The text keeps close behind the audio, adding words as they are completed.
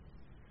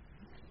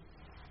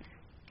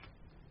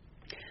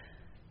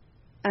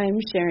I'm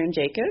Sharon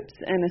Jacobs,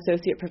 an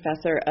Associate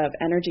Professor of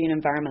Energy and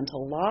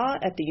Environmental Law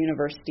at the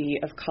University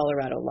of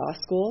Colorado Law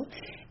School,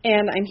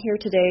 and I'm here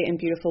today in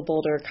beautiful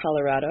Boulder,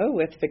 Colorado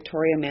with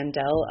Victoria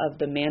Mandel of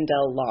the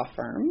Mandel Law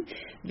Firm.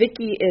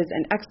 Vicki is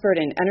an expert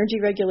in energy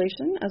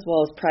regulation as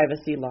well as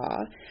privacy law.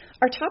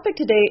 Our topic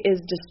today is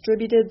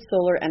distributed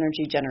solar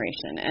energy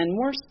generation, and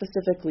more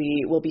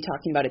specifically, we'll be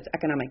talking about its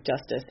economic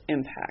justice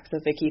impact. So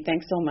Vicki,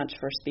 thanks so much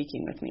for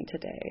speaking with me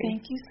today.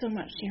 Thank you so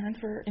much, Sharon,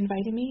 for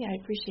inviting me.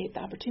 I appreciate the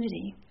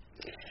opportunity.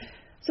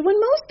 So when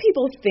most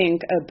people think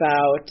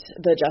about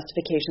the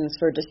justifications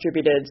for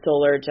distributed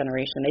solar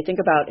generation, they think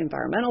about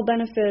environmental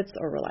benefits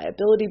or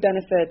reliability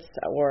benefits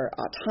or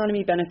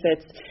autonomy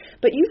benefits,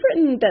 but you've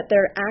written that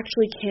there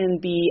actually can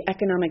be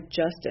economic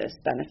justice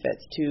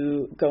benefits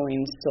to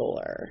going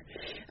solar.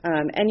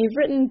 And you've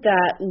written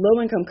that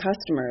low-income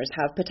customers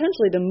have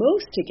potentially the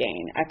most to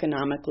gain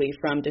economically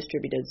from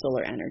distributed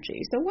solar energy.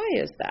 So why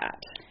is that?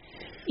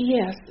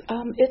 Yes,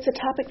 it's a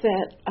topic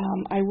that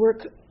I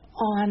work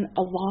on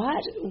a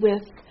lot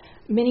with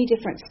many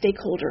different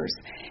stakeholders,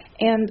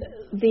 and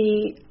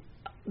the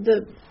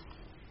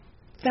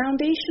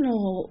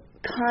foundational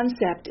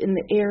concept in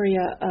the area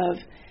of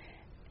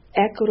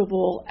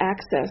equitable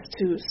access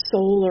to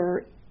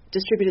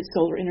distributed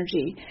solar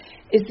energy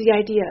is the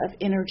idea of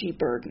energy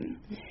burden.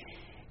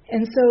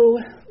 And so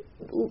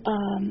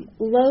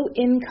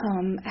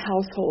low-income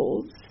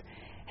households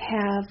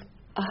have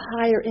a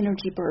higher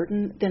energy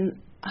burden than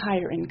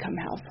higher income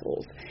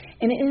households.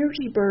 And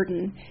energy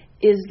burden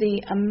is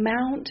the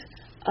amount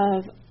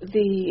of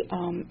the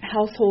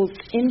household's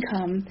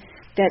income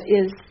that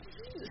is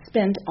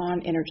spent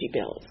on energy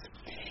bills.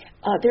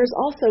 There's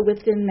also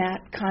within that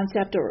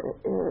concept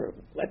or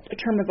a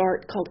term of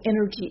art called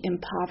energy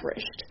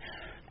impoverished.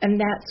 And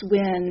that's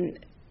when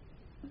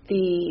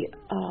the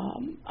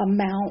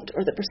amount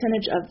or the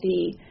percentage of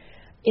the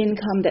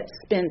income that's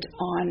spent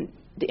on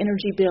the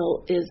energy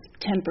bill is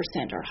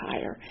 10% or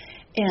higher.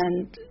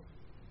 And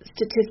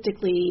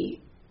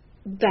statistically,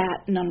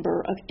 that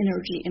number of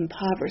energy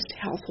impoverished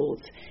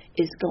households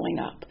is going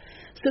up.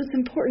 So it's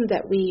important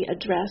that we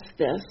address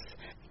this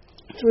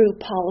through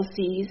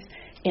policies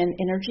in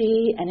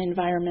energy and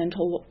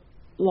environmental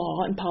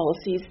law and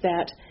policies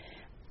that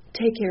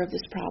take care of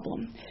this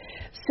problem.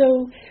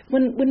 So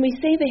when we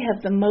say they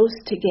have the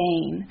most to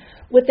gain,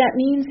 what that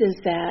means is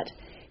that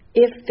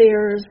if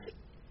there's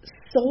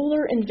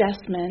solar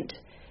investment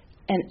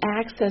and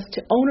access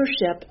to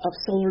ownership of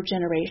solar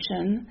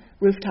generation,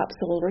 rooftop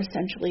solar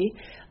essentially,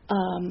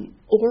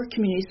 or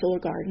community solar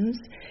gardens,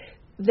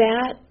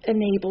 that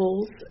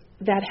enables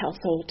that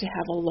household to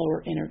have a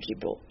lower energy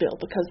bill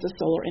because the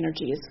solar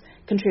energy is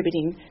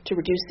contributing to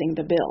reducing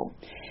the bill.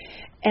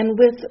 And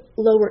with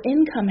lower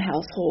income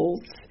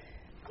households,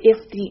 if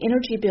the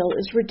energy bill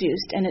is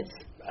reduced and it's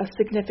a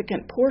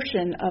significant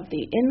portion of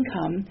the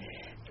income,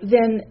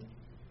 then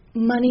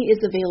money is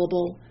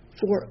available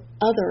for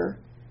other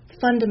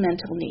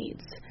fundamental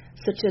needs,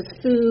 such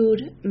as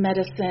food,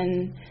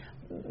 medicine,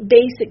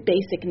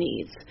 basic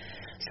needs.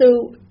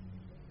 So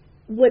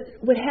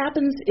what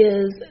happens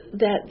is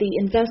that the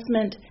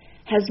investment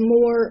has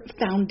more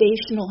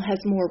foundational, has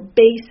more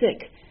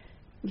basic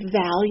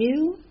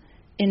value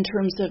in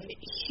terms of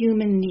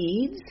human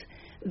needs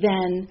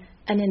than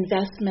an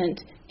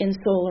investment in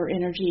solar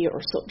energy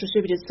or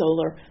distributed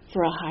solar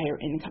for a higher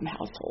income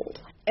household.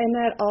 And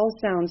that all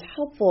sounds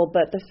helpful,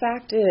 but the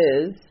fact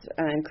is,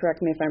 and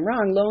correct me if I'm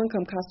wrong,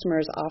 low-income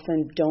customers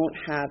often don't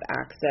have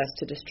access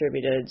to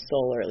distributed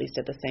solar, at least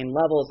at the same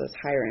levels as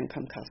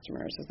higher-income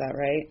customers. Is that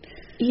right?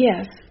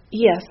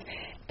 Yes.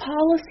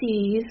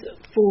 Policies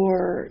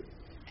for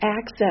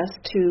access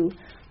to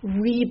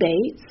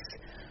rebates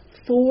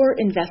for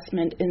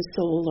investment in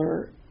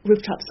solar,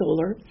 rooftop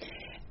solar,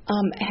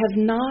 have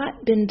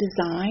not been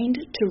designed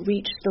to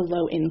reach the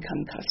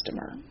low-income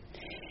customer.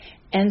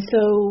 And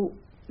so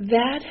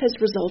that has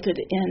resulted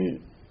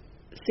in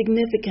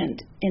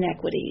significant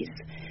inequities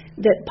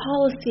that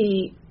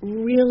policy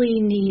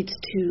really needs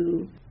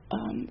to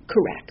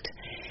correct.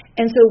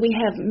 And so we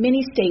have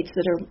many states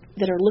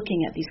that are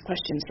looking at these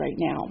questions right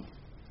now.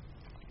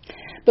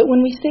 But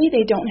when we say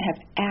they don't have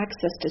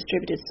access to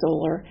distributed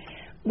solar,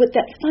 what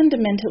that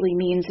fundamentally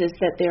means is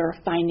that there are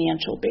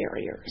financial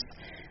barriers.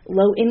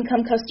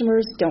 Low-income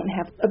customers don't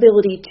have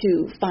ability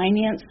to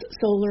finance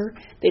solar.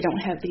 They don't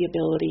have the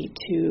ability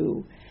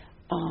to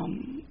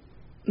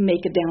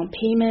make a down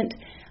payment.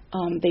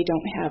 They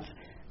don't have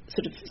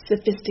sort of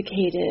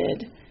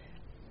sophisticated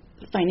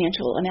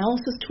financial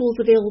analysis tools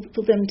available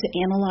for them to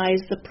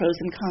analyze the pros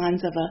and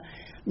cons of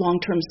a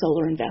long-term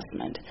solar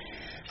investment.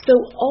 So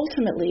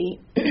ultimately,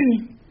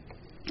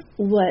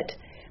 what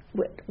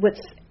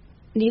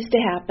needs to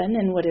happen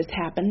and what has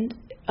happened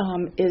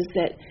is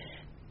that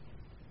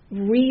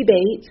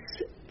rebates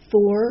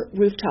for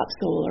rooftop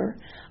solar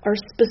are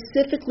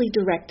specifically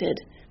directed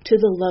to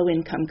the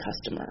low-income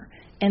customer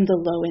and the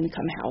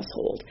low-income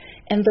household,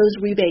 and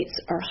those rebates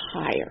are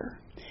higher.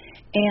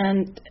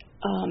 And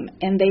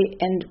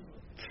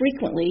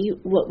frequently,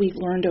 what we've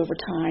learned over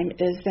time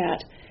is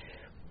that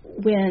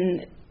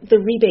when the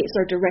rebates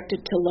are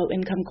directed to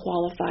low-income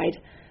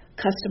qualified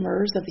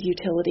customers of the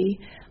utility,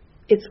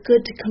 it's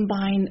good to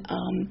combine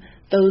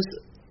those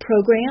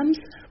programs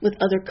with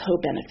other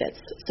co-benefits,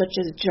 such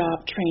as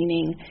job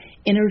training.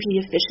 Energy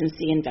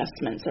efficiency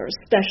investments are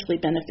especially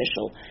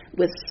beneficial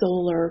with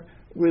solar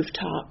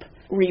rooftop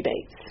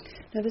rebates.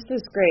 Now, this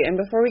is great. And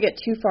before we get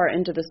too far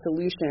into the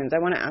solutions, I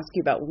want to ask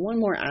you about one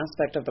more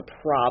aspect of the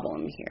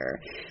problem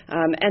here,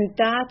 and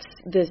that's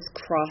this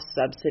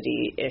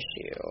cross-subsidy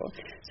issue.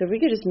 So if we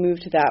could just move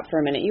to that for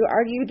a minute. You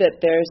argue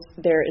that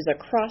there is a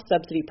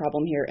cross-subsidy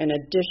problem here in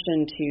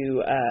addition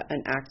to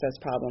an access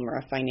problem or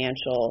a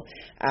financial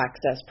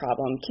access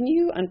problem. Can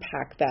you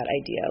unpack that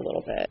idea a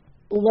little bit?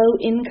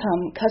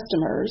 Low-income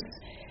customers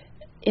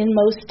in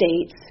most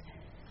states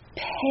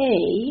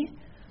pay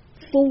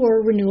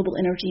for renewable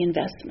energy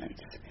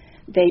investments.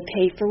 They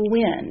pay for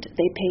wind,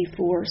 they pay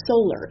for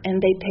solar, and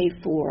they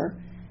pay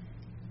for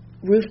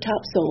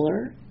rooftop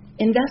solar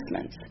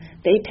investments.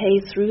 They pay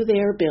through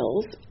their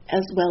bills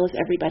as well as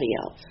everybody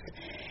else.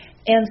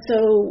 And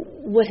so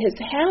what has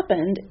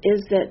happened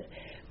is that,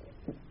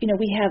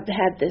 we have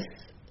had this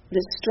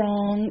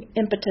strong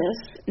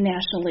impetus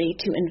nationally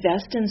to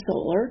invest in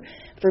solar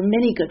for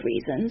many good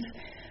reasons,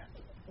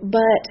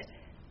 but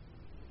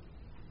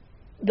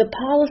the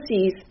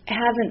policies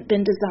haven't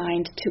been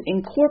designed to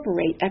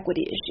incorporate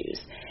equity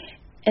issues.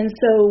 And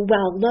so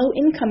while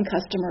low-income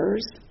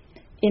customers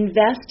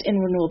invest in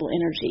renewable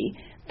energy,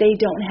 they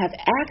don't have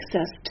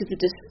access to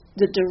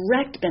the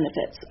direct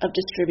benefits of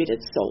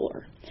distributed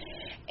solar.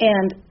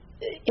 And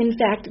in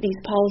fact, these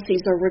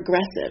policies are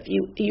regressive.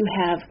 You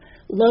have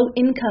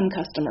low-income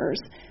customers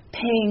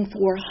paying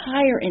for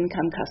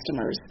higher-income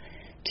customers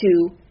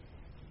to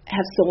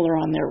have solar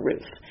on their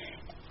roof.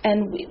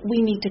 And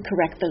we need to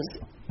correct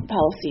those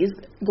policies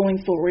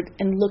going forward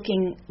and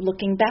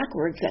looking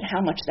backwards at how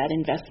much that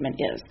investment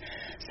is.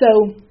 So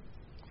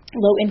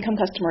low-income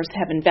customers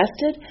have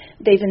invested.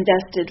 They've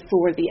invested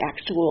for the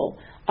actual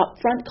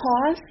upfront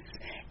costs,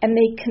 and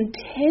they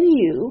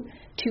continue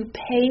to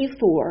pay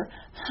for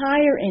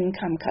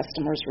higher-income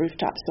customers'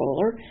 rooftop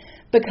solar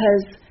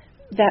because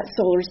that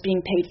solar is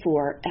being paid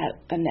for at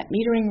a net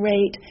metering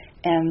rate,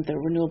 and the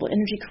renewable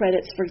energy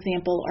credits, for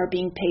example, are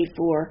being paid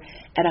for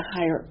at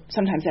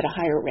sometimes at a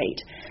higher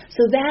rate.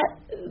 So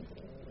that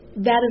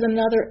is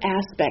another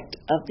aspect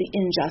of the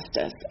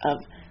injustice of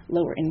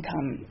lower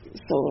income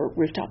solar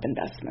rooftop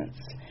investments.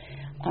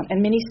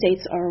 And many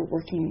states are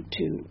working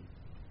to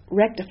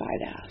rectify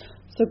that.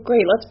 So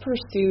great, let's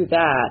pursue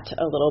that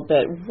a little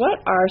bit. What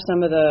are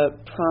some of the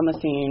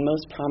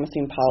most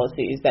promising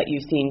policies that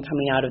you've seen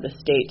coming out of the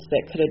states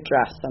that could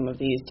address some of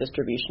these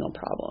distributional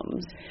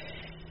problems?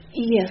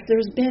 Yes,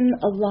 there's been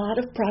a lot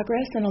of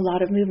progress and a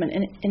lot of movement.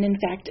 And in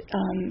fact,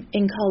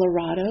 in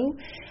Colorado,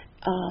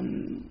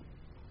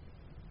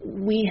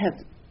 we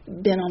have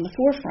been on the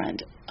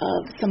forefront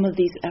of some of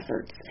these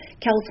efforts.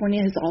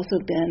 California has also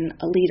been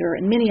a leader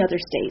in many other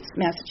states,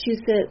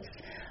 Massachusetts,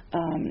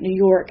 New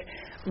York,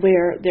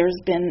 where there's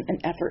been an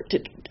effort to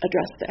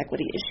address the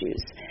equity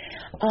issues.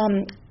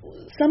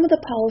 Some of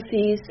the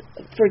policies,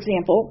 for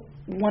example,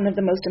 one of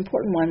the most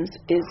important ones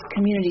is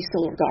community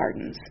solar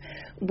gardens,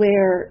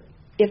 where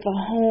if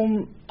a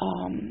home,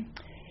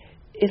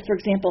 for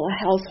example,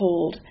 a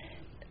household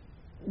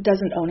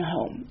doesn't own a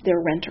home,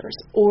 they're renters,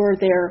 or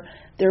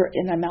they're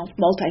in a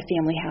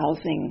multifamily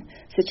housing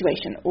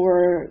situation,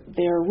 or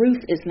their roof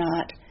is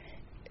not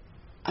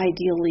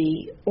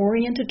ideally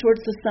oriented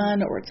towards the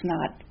sun, or it's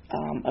not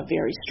a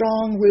very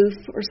strong roof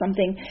or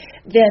something,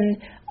 then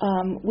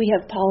we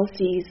have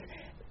policies.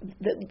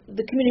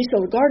 The community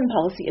solar garden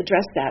policy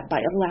addressed that by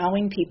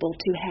allowing people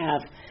to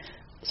have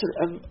sort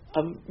of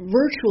a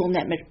virtual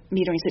net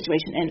metering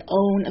situation and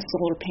own a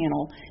solar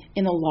panel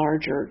in a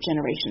larger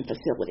generation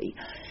facility.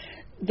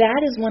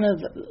 That is one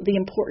of the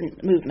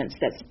important movements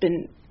that's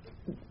been,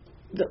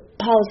 the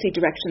policy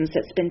directions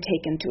that's been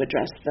taken to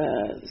address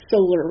the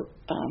solar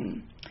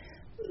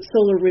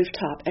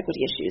rooftop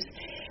equity issues.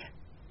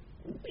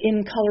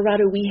 In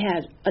Colorado, we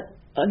had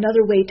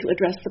another way to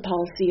address the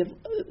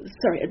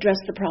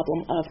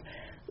problem of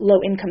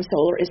low-income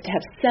solar is to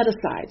have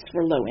set-asides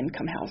for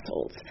low-income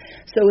households.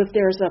 So if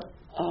there's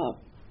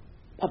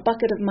a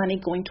bucket of money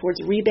going towards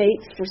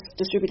rebates for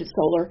distributed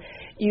solar,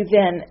 you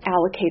then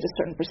allocate a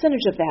certain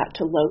percentage of that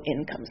to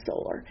low-income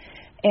solar.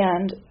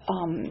 And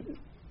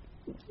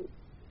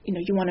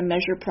you want to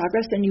measure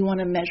progress, and you want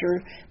to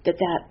measure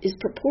that is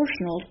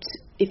proportional to,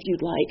 if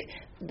you'd like.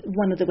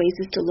 One of the ways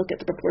is to look at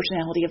the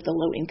proportionality of the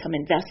low-income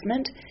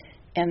investment,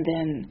 and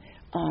then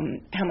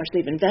how much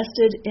they've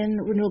invested in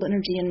renewable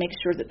energy, and make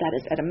sure that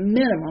is at a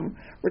minimum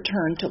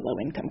return to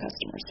low-income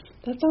customers.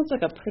 That sounds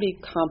like a pretty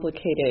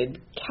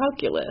complicated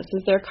calculus.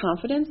 Is there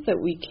confidence that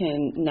we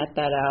can net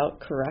that out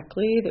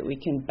correctly, that we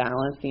can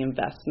balance the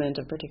investment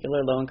of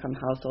particular low-income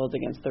households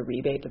against the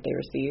rebate that they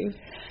receive?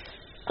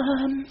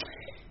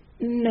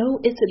 No,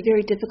 it's a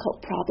very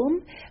difficult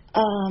problem,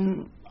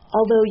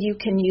 although you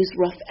can use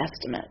rough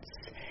estimates.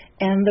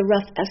 And the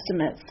rough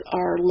estimates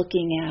are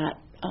looking at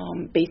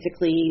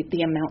basically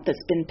the amount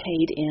that's been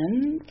paid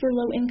in for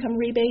low-income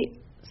rebates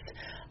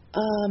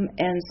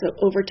and so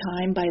over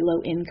time by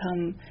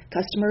low-income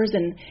customers,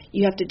 and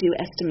you have to do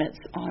estimates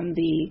on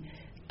the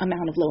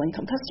amount of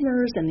low-income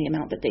customers and the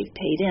amount that they've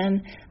paid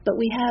in, but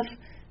we have,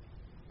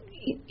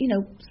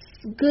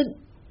 good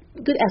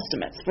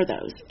estimates for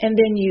those, and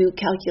then you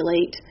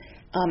calculate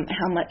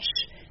how much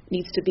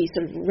needs to be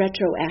sort of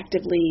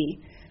retroactively,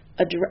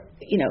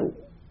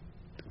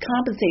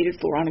 compensated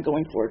for on a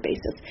going forward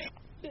basis.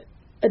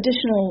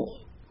 Additional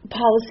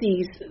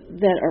policies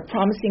that are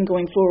promising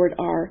going forward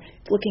are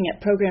looking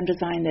at program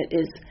design that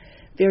is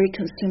very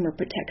consumer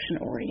protection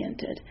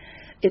oriented.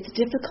 It's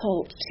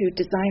difficult to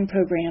design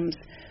programs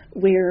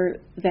where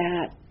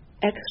that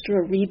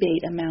extra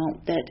rebate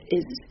amount that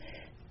is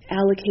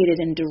allocated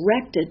and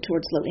directed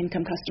towards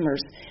low-income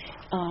customers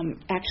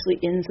actually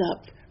ends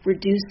up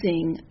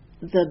reducing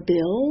the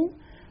bill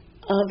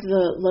of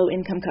the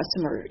low-income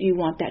customer. You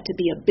want that to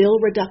be a bill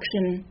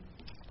reduction,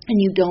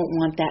 and you don't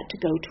want that to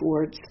go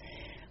towards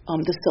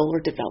the solar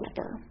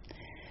developer.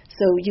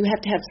 So you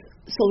have to have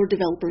solar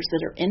developers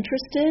that are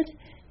interested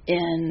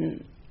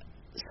in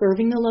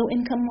serving the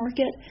low-income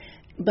market,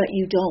 but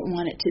you don't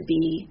want it to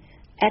be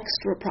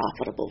extra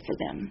profitable for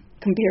them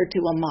compared to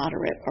a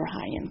moderate or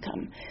high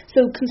income.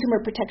 So consumer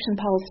protection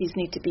policies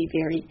need to be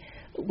very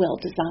well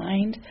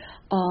designed.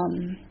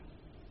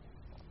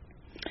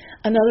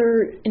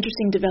 Another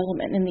interesting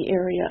development in the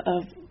area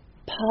of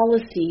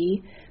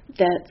policy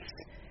that's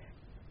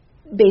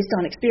based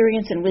on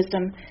experience and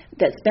wisdom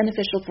that's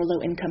beneficial for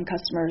low-income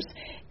customers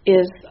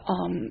is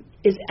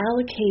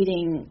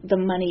allocating the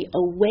money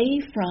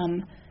away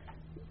from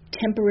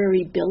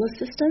temporary bill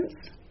assistance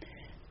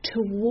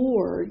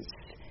towards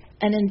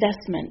an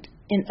investment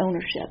in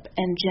ownership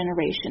and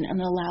generation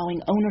and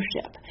allowing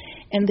ownership.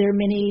 And there are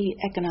many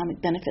economic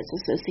benefits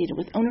associated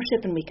with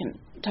ownership, and we can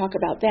talk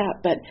about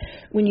that. But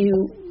when you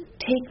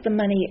take the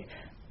money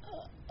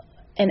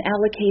and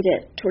allocate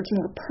it towards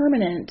more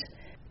permanent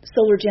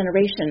solar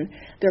generation,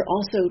 there are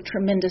also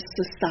tremendous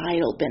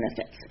societal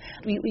benefits.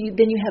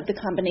 Then you have the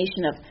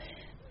combination of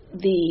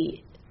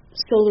the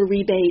solar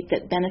rebate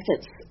that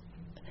benefits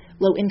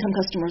low-income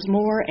customers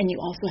more, and you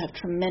also have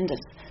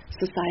tremendous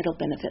societal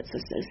benefits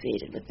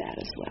associated with that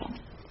as well.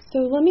 So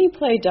let me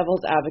play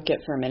devil's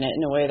advocate for a minute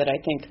in a way that I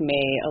think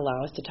may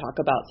allow us to talk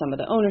about some of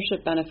the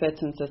ownership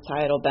benefits and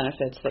societal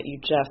benefits that you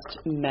just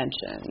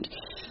mentioned.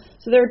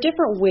 So there are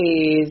different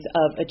ways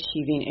of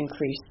achieving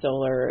increased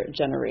solar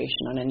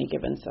generation on any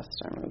given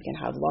system. We can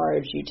have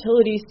large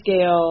utility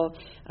scale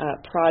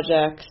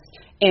projects,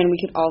 and we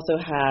could also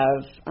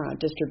have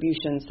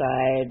distribution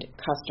side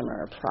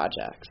customer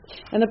projects.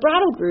 And the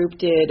Brattle Group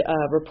did a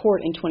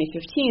report in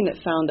 2015 that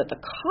found that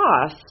the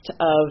cost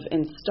of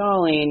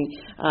installing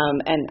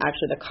and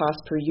actually the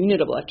cost per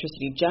unit of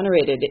electricity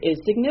generated is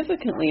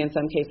significantly, in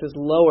some cases,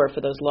 lower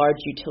for those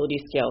large utility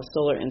scale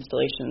solar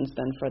installations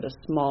than for the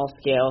small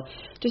scale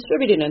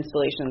distributed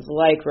installations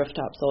like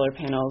rooftop solar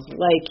panels,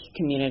 like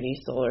community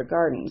solar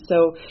gardens.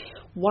 So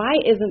why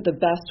isn't the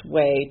best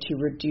way to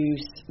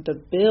reduce the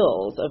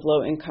bills of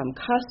low-income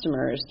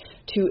customers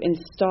to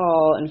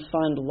install and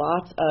fund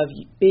lots of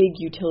big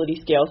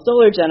utility-scale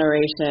solar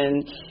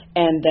generation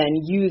and then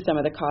use some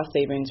of the cost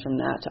savings from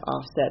that to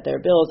offset their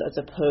bills as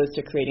opposed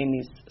to creating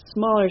these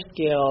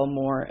smaller-scale,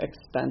 more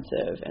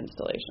expensive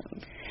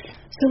installations?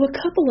 So a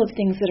couple of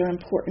things that are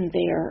important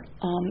there,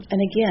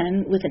 and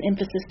again, with an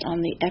emphasis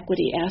on the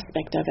equity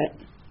aspect of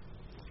it.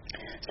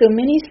 So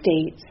many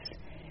states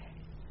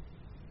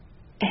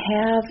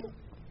have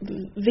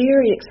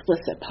very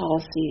explicit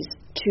policies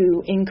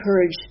to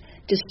encourage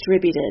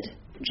distributed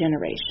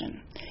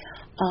generation.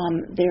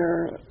 There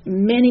are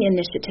many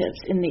initiatives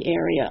in the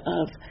area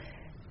of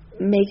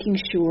making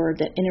sure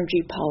that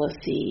energy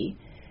policy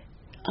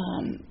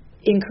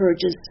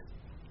encourages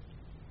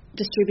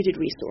distributed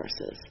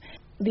resources.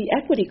 The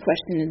equity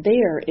question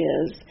there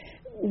is,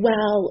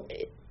 while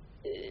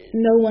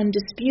no one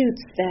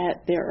disputes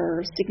that there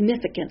are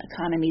significant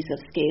economies of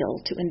scale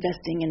to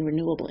investing in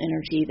renewable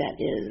energy that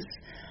is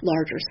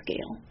larger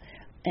scale,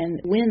 and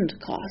wind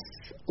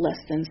costs less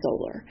than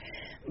solar.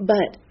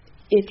 But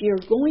if you're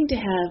going to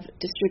have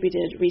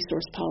distributed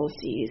resource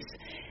policies,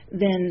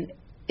 then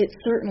it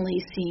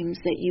certainly seems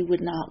that you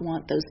would not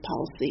want those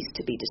policies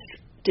to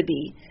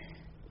be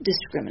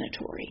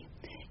discriminatory.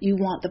 You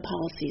want the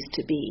policies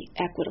to be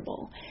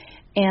equitable.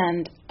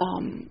 And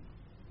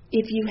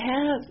if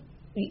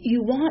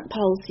you want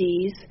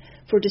policies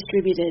for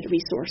distributed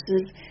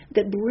resources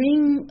that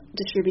bring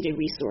distributed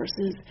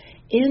resources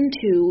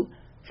into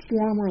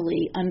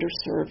formerly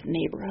underserved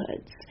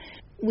neighborhoods.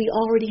 We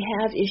already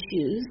have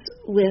issues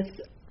with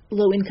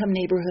low-income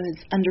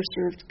neighborhoods,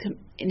 underserved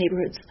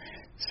neighborhoods,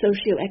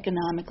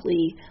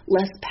 socioeconomically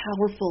less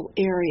powerful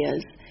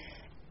areas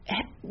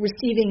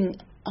receiving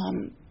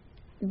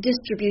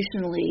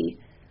distributionally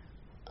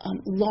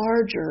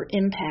larger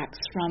impacts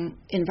from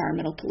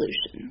environmental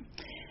pollution.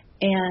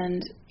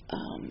 And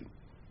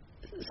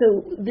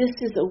so this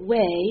is a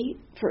way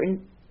for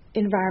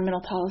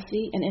environmental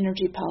policy and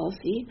energy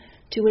policy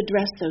to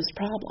address those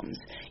problems.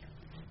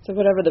 So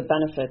whatever the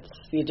benefits,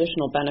 the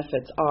additional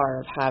benefits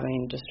are of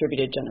having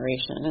distributed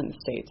generation, and the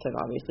states have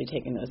obviously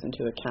taken those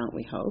into account,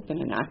 we hope,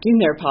 in enacting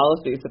their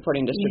policies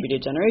supporting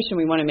distributed generation,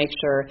 we want to make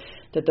sure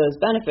that those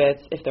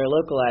benefits, if they're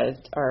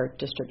localized, are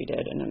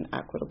distributed in an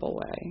equitable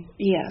way.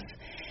 Yes.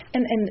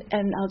 And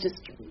I'll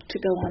just to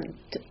go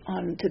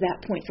on to that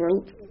point for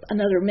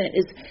another minute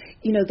is,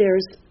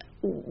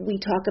 we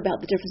talk about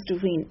the difference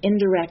between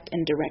indirect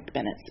and direct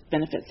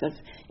benefits of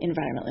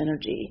environmental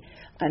energy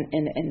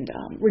and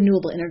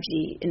renewable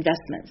energy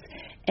investments.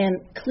 And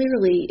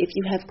clearly, if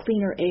you have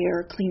cleaner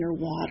air, cleaner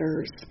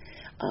waters,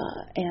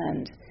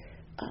 and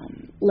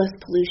less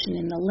pollution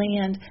in the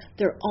land,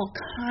 there are all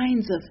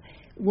kinds of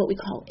what we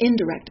call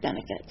indirect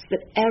benefits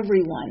that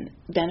everyone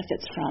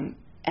benefits from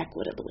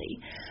equitably.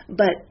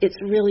 But it's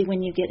really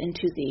when you get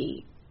into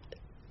the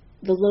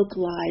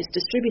localized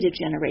distributed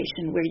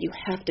generation where you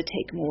have to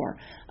take more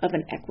of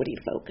an equity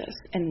focus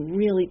and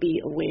really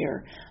be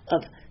aware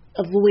of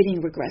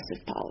avoiding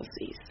regressive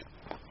policies.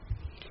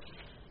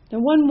 Now,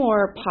 one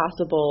more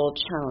possible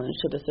challenge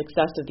to the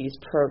success of these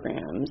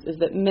programs is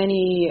that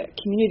many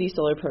community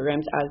solar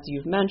programs, as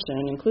you've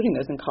mentioned, including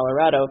those in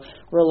Colorado,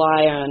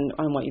 rely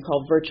on what you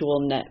call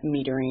virtual net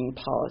metering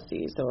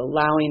policies, so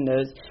allowing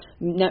those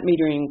net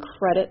metering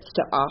credits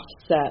to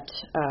offset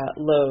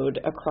load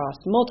across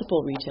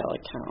multiple retail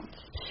accounts.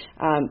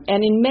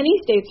 And in many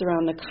states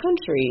around the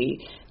country,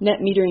 net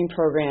metering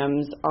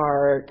programs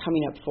are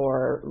coming up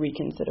for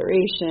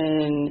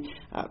reconsideration,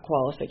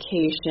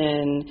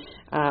 qualification,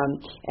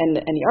 and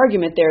the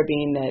argument there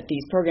being that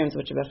these programs,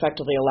 which have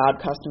effectively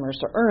allowed customers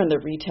to earn the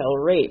retail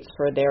rates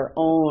for their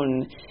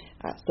own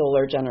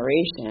solar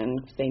generation,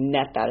 if they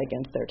net that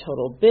against their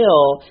total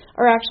bill,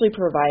 are actually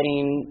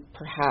providing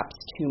perhaps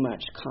too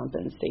much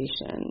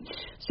compensation.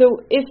 So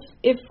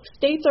if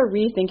states are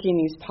rethinking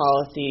these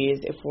policies,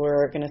 if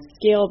we're going to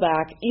scale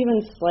back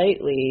even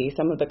slightly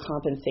some of the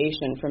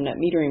compensation from net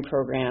metering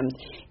programs,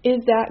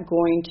 is that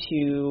going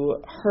to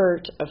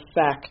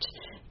affect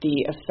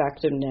the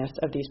effectiveness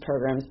of these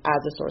programs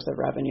as a source of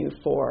revenue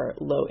for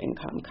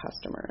low-income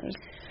customers?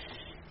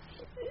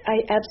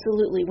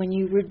 Absolutely. When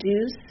you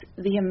reduce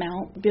the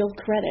amount bill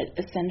credit,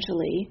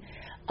 essentially,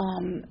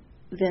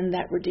 then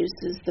that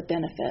reduces the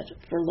benefit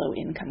for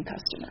low-income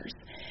customers.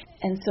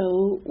 And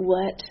so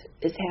what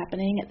is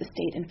happening at the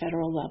state and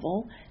federal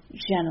level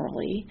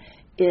generally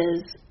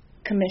is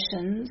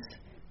commissions,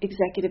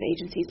 executive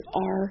agencies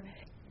are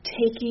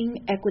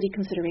taking equity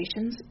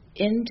considerations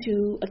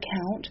into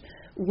account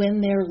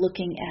when they're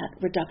looking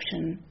at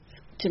reduction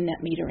to net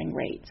metering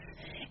rates.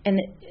 And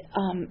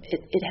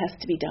it has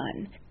to be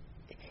done.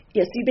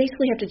 Yes, you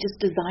basically have to just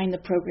design the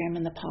program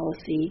and the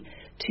policy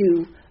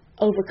to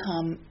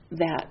overcome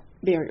that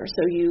barrier.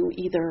 So you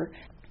either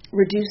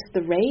reduce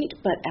the rate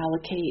but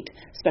allocate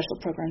special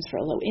programs for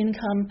a low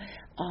income.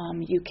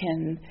 You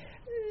can,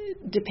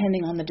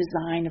 depending on the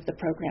design of the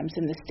programs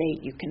in the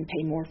state, you can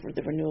pay more for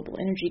the renewable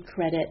energy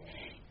credit,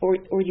 or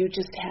you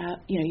just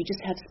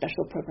have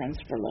special programs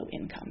for low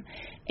income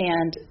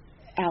and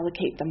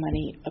allocate the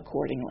money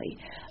accordingly.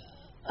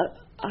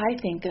 I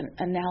think an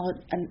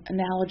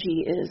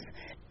analogy is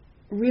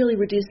really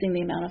reducing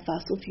the amount of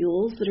fossil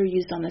fuels that are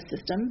used on the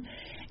system.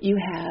 You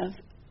have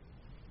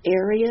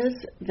areas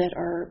that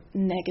are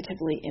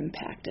negatively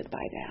impacted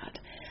by that.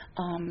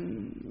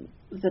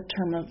 The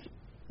term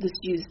that's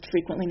used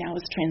frequently now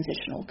is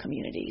transitional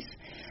communities.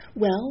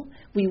 Well,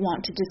 we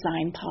want to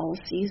design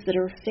policies that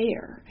are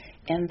fair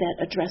and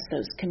that address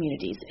those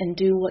communities and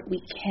do what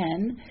we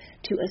can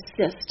to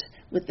assist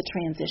with the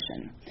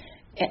transition.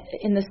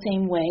 In the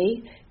same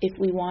way, if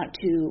we want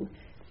to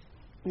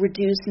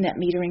reduce net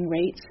metering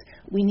rates,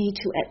 we need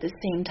to, at the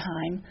same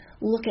time,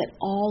 look at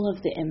all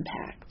of the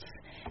impacts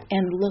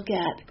and look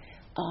at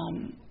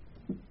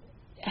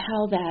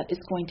how that is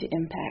going to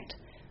impact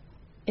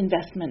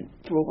investment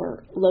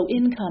for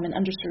low-income and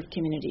underserved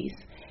communities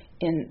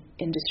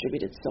in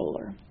distributed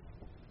solar.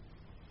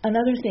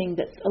 Another thing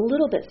that's a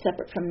little bit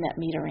separate from net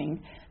metering,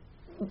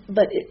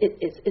 but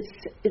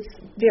it's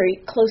very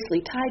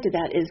closely tied to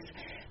that is,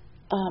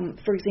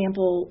 for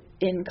example,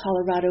 in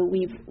Colorado,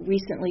 we've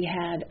recently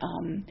had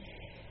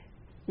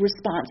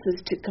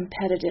responses to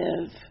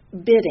competitive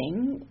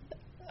bidding,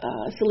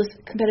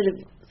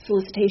 competitive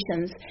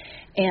solicitations,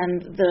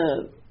 and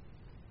the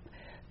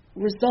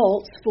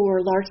results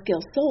for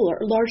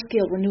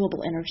large-scale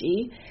renewable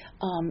energy,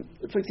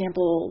 for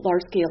example,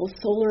 large-scale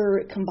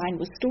solar combined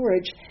with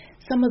storage,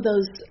 some of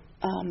those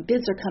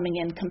bids are coming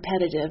in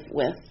competitive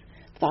with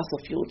fossil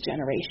fuel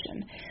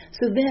generation.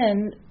 So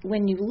then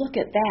when you look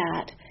at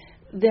that,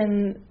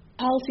 then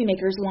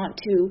policymakers want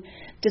to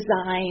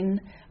design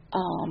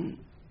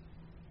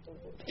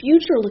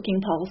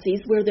future-looking policies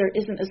where there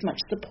isn't as much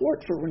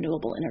support for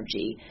renewable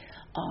energy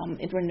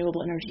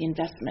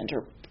investment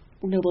or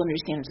renewable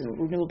energy standards and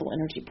renewable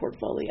energy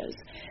portfolios.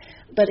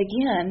 But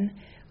again,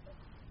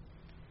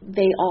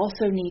 they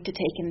also need to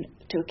take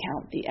into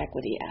account the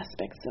equity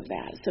aspects of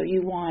that. So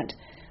you want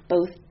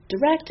both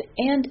direct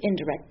and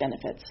indirect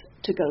benefits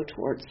to go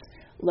towards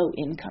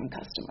low-income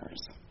customers.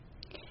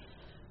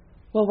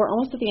 Well, we're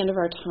almost at the end of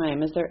our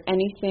time. Is there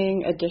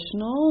anything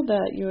additional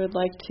that you would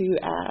like to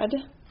add?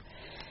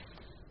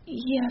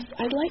 Yes,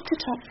 I'd like to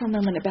talk for a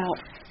moment about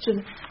sort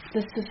of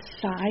the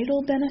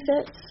societal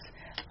benefits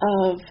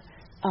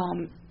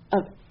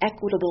of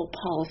equitable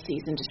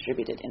policies in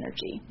distributed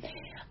energy.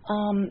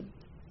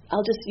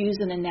 I'll just use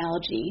an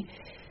analogy.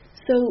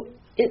 So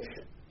it's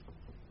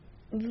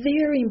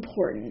very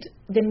important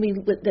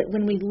that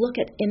when we look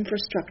at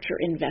infrastructure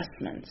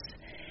investments,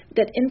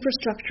 that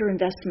infrastructure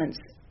investments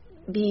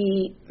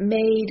be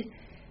made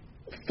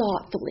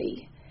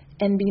thoughtfully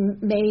and be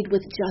made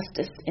with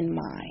justice in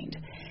mind.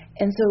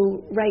 And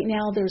so right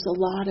now there's a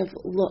lot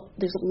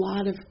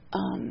of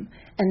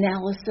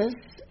analysis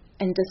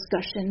and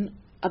discussion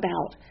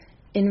about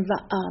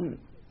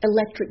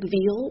electric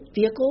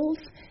vehicles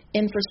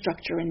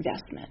infrastructure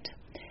investment.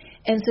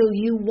 And so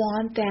you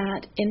want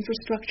that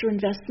infrastructure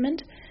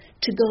investment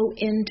to go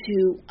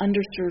into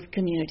underserved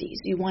communities.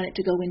 You want it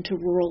to go into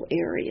rural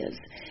areas.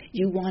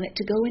 You want it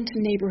to go into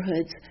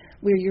neighborhoods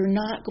where you're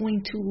not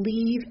going to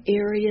leave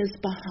areas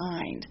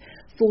behind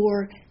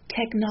for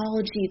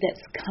technology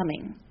that's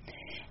coming.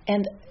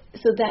 And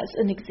so that's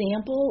an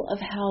example of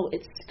how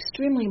it's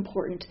extremely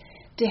important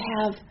to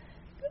have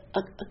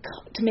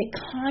to make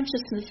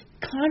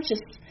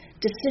conscious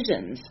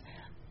decisions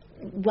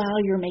while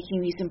you're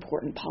making these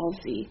important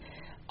policy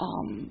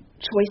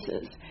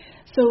choices.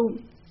 So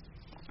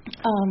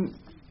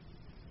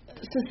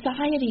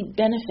society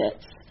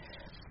benefits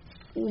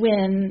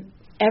when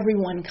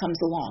everyone comes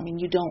along and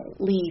you don't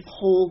leave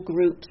whole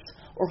groups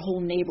or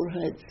whole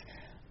neighborhoods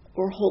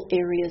or whole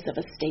areas of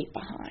a state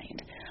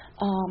behind.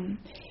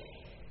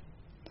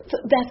 So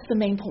that's the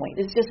main point.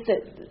 It's just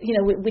that,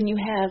 when you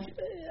have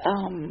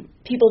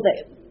people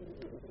that,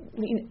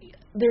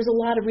 there's a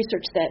lot of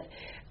research that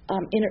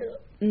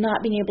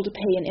not being able to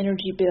pay an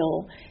energy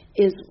bill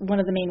is one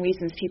of the main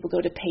reasons people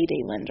go to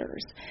payday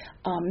lenders.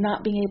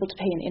 Not being able to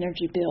pay an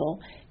energy bill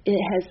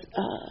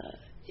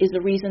is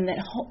a reason that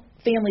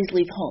families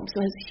leave home, so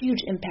it has a huge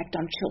impact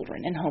on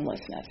children and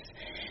homelessness.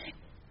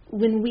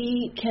 When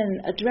we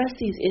can address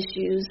these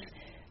issues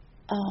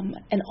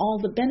and all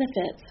the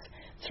benefits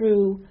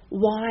through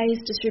wise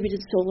distributed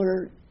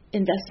solar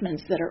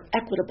investments that are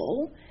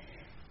equitable,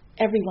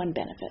 everyone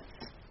benefits.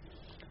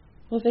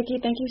 Well, Vicki,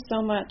 thank you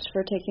so much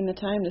for taking the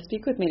time to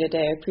speak with me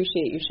today. I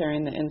appreciate you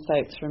sharing the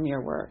insights from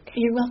your work.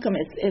 You're welcome.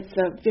 It's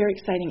a very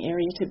exciting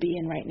area to be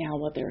in right now,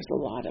 where there's a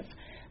lot of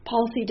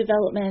policy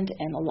development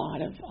and a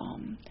lot of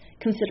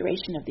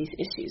consideration of these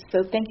issues.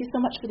 So thank you so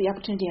much for the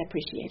opportunity. I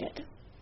appreciate it.